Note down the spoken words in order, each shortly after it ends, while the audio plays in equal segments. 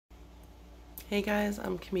Hey guys,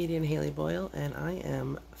 I'm comedian Haley Boyle, and I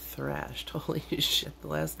am thrashed. Holy shit, the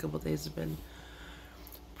last couple days have been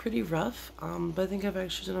pretty rough, but I think I've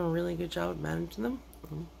actually done a really good job at managing them.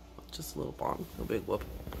 Just a little bong, no big whoop.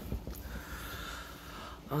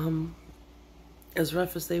 As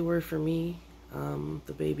rough as they were for me,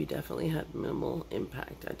 the baby definitely had minimal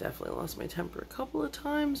impact. I definitely lost my temper a couple of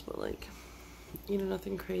times, but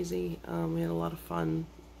nothing crazy. We had a lot of fun.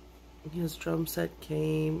 His drum set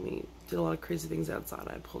came. We did a lot of crazy things outside.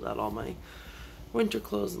 I pulled out all my winter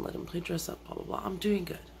clothes and let him play dress up, blah, blah, blah. I'm doing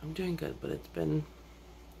good, but it's been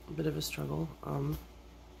a bit of a struggle.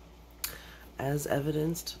 As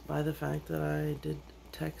evidenced by the fact that I did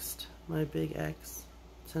text my big ex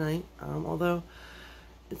tonight, although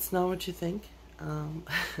it's not what you think. I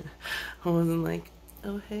wasn't like,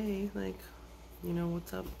 oh, hey,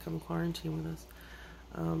 what's up? Come quarantine with us.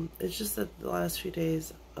 It's just that the last few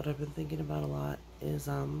days, what I've been thinking about a lot is,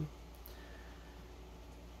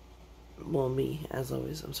 well, me, as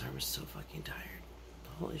always. I'm sorry, I'm so fucking tired.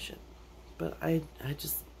 Holy shit. But I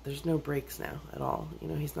just, there's no breaks now at all.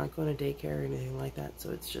 He's not going to daycare or anything like that,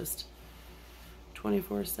 so it's just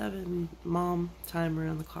 24/7 mom time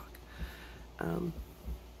around the clock.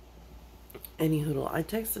 Any hoodle. I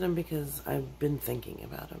texted him because I've been thinking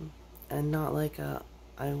about him, and not like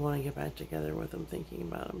I want to get back together with him thinking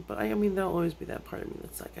about him. But I mean, there'll always be that part of me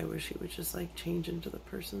that's like, I wish he would just like change into the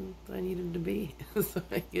person that I need him to be so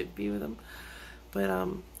I could be with him. But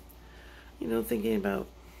thinking about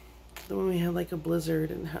when we had like a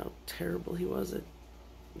blizzard and how terrible he was at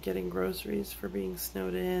getting groceries for being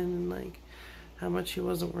snowed in, and like how much he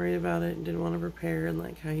wasn't worried about it and didn't want to repair, and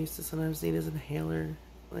like how he used to sometimes need his inhaler,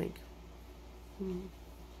 like when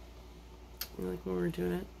we were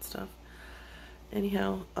doing it and stuff.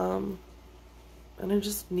 Anyhow, and I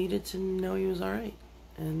just needed to know he was alright,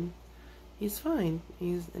 and he's fine.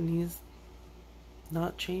 He's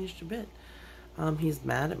not changed a bit. He's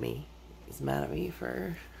mad at me. He's mad at me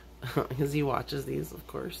for because he watches these, of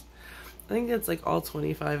course. I think that's like all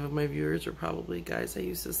 25 of my viewers are probably guys I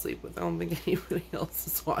used to sleep with. I don't think anybody else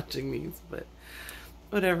is watching these, but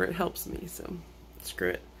whatever, it helps me, so screw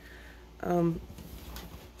it.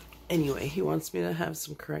 Anyway, he wants me to have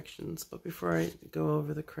some corrections, but before I go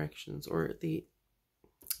over the corrections or the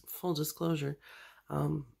full disclosure,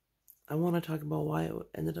 I want to talk about why it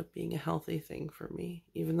ended up being a healthy thing for me,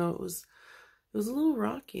 even though it was a little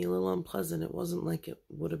rocky, a little unpleasant. It wasn't like it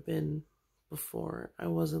would have been before. I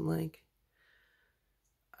wasn't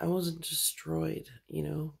destroyed,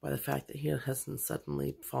 by the fact that he hasn't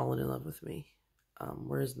suddenly fallen in love with me.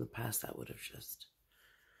 Whereas in the past, that would have just...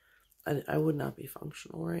 I would not be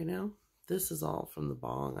functional right now. This is all from the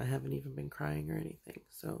bong. I haven't even been crying or anything,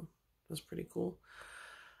 so it was pretty cool.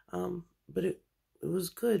 But it was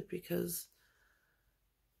good because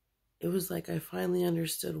it was like I finally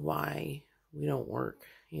understood why we don't work,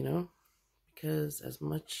 because as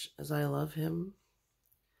much as I love him,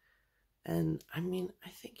 and I mean, I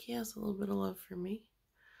think he has a little bit of love for me.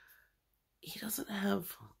 He doesn't have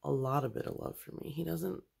a lot of bit of love for me. He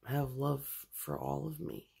doesn't have love for all of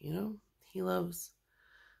me, He loves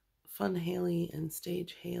fun Haley and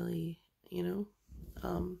stage Haley,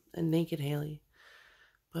 and naked Haley.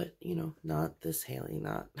 But, not this Haley,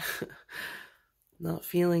 not not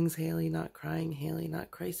feelings Haley, not crying Haley, not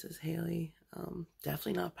crisis Haley,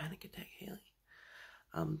 definitely not panic attack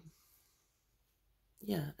Haley.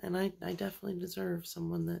 Yeah, and I definitely deserve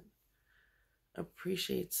someone that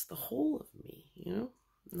appreciates the whole of me,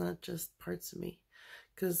 not just parts of me,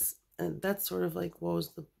 because that's sort of like what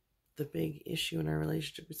was the big issue in our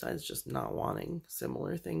relationship, besides just not wanting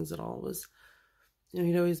similar things at all, was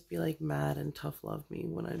he'd always be like mad and tough love me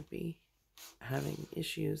when I'd be having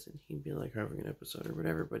issues, and he'd be like having an episode or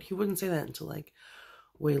whatever, but he wouldn't say that until like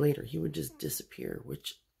way later. He would just disappear,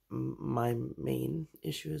 which my main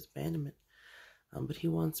issue is abandonment. But he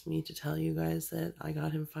wants me to tell you guys that I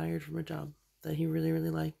got him fired from a job that he really, really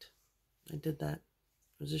liked. I did that.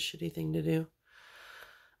 It was a shitty thing to do.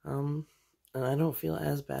 And I don't feel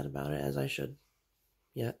as bad about it as I should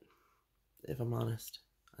yet, if I'm honest.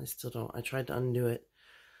 I still don't. I tried to undo it.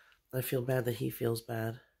 I feel bad that he feels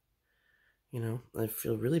bad. I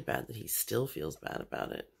feel really bad that he still feels bad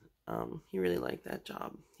about it. He really liked that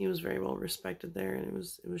job. He was very well respected there, and it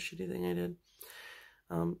was a shitty thing I did.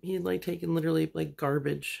 He had like taken literally like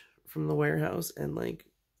garbage from the warehouse and like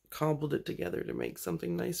cobbled it together to make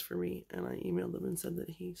something nice for me, and I emailed them and said that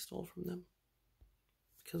he stole from them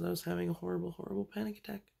because I was having a horrible, horrible panic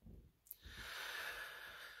attack.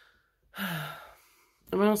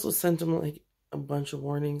 And I also sent him like a bunch of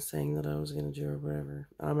warnings saying that I was going to do or whatever.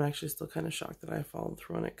 I'm actually still kind of shocked that I followed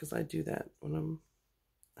through on it, because I do that when I'm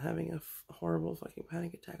having a horrible fucking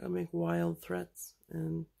panic attack. I'll make wild threats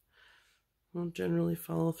and won't generally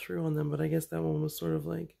follow through on them. But I guess that one was sort of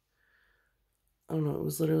like, I don't know, it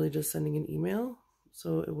was literally just sending an email.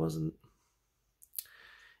 So it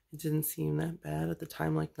didn't seem that bad at the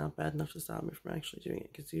time, like not bad enough to stop me from actually doing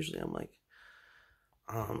it. Because usually I'm like,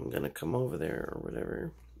 I'm gonna come over there or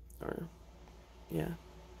whatever. Or, yeah.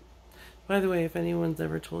 By the way, if anyone's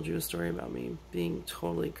ever told you a story about me being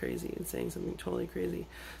totally crazy and saying something totally crazy,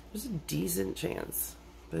 there's a decent chance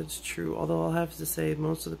that it's true. Although I'll have to say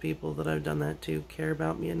most of the people that I've done that to care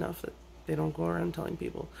about me enough that they don't go around telling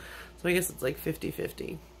people. So I guess it's like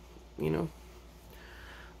 50-50, you know?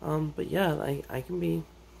 But yeah, I can be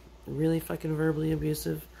really fucking verbally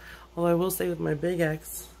abusive. Although I will say with my big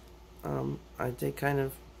ex, I did kind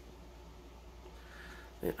of,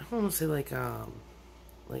 I don't want to say like, I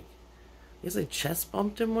guess I chest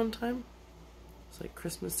bumped him one time. It's like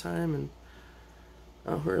Christmas time, and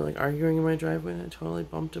we were like arguing in my driveway, and I totally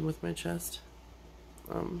bumped him with my chest.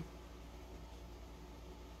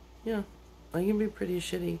 Yeah, I can be pretty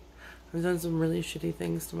shitty. I've done some really shitty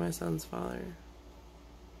things to my son's father.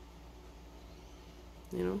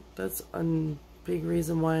 You know, that's a big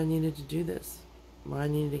reason why I needed to do this. Why I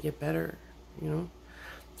needed to get better, you know?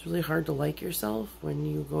 It's really hard to like yourself when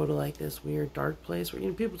you go to like this weird dark place where, you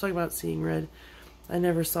know, people talk about seeing red. I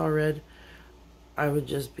never saw red. I would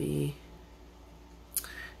just be...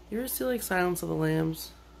 You ever see like Silence of the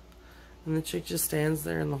Lambs? And the chick just stands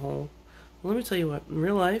there in the hole. Well, let me tell you what, in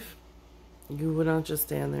real life, you would not just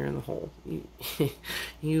stand there in the hole.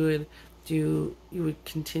 You would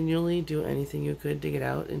continually do anything you could to get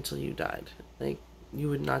out until you died. Like, you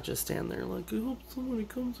would not just stand there like, I hope somebody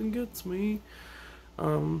comes and gets me.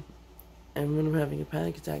 And when I'm having a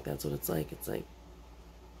panic attack, that's what it's like. It's like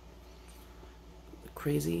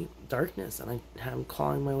crazy darkness, and I'm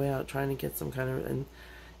clawing my way out, trying to get some kind of, and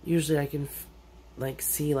usually I can like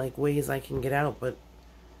see like ways I can get out, but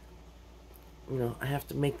you know, I have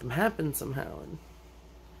to make them happen somehow, and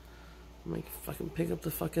I'm like, fucking pick up the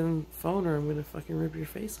fucking phone or I'm gonna fucking rip your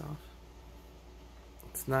face off.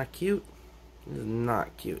 It's not cute. It is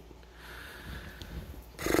not cute.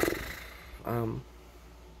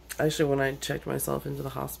 Actually, when I checked myself into the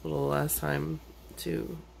hospital last time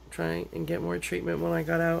to try and get more treatment when I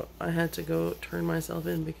got out, I had to go turn myself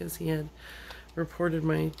in because he had reported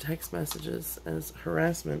my text messages as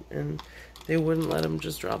harassment, and they wouldn't let him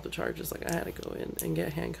just drop the charges. Like, I had to go in and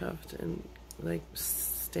get handcuffed and like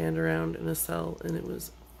stand around in a cell, and it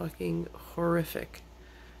was fucking horrific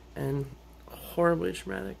and horribly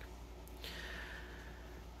traumatic.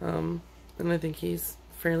 And I think he's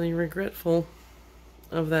fairly regretful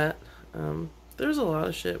of that. There was a lot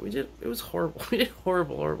of shit we did. It was horrible. We did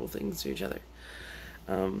horrible things to each other.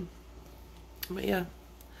 But yeah,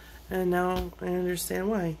 and now I understand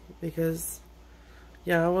why, because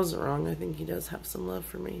yeah, I wasn't wrong. I think he does have some love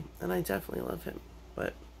for me, and I definitely love him,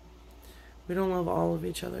 but we don't love all of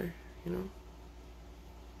each other, you know?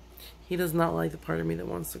 He does not like the part of me that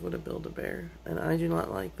wants to go to Build-A-Bear, and I do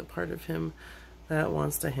not like the part of him that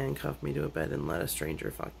wants to handcuff me to a bed and let a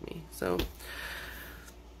stranger fuck me. So,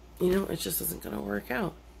 you know, it just isn't gonna work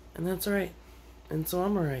out, and that's alright. And so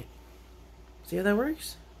I'm alright. See how that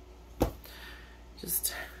works?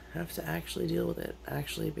 Just have to actually deal with it.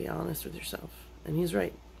 Actually be honest with yourself. And he's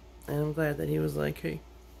right. And I'm glad that he was like, hey,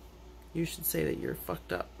 you should say that you're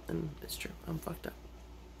fucked up. And it's true. I'm fucked up.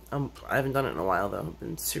 I haven't done it in a while, though. I've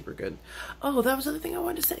been super good. Oh, that was the other thing I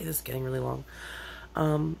wanted to say. This is getting really long.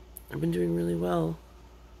 I've been doing really well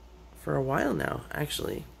for a while now,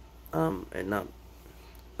 actually. And not...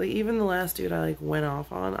 Like, even the last dude I, like, went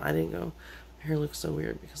off on, I didn't go, my hair looks so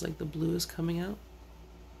weird because, like, the blue is coming out.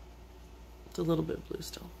 It's a little bit blue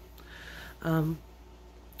still. I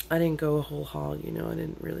didn't go a whole hog, you know. I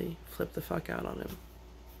didn't really flip the fuck out on him.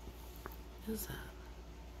 What is that? Am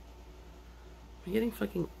I getting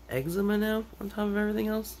fucking eczema now on top of everything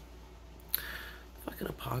else? Fucking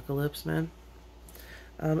apocalypse, man.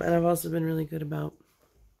 And I've also been really good about,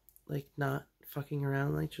 like, not fucking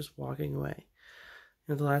around, like, just walking away.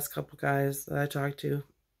 You know, the last couple guys that I talked to,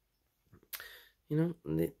 you know,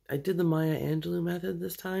 I did the Maya Angelou method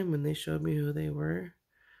this time when they showed me who they were.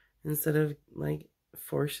 Instead of, like,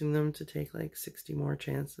 forcing them to take, like, 60 more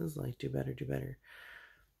chances, like, do better.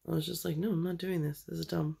 I was just like, no, I'm not doing this. This is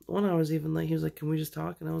dumb. One, I was even like, he was like, can we just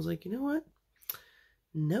talk? And I was like, you know what?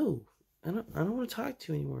 No, I don't want to talk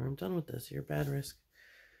to you anymore. I'm done with this. You're a bad risk.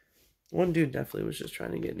 One dude definitely was just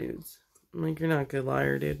trying to get nudes. I'm like, you're not a good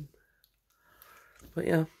liar, dude. But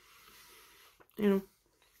yeah, you know,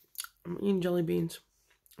 I'm eating jelly beans.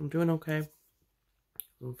 I'm doing okay.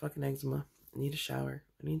 I'm fucking eczema. I need a shower.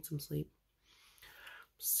 I need some sleep.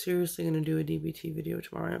 seriously going to do a DBT video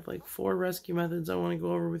tomorrow. I have like 4 rescue methods I want to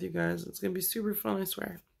go over with you guys. It's going to be super fun, I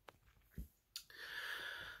swear.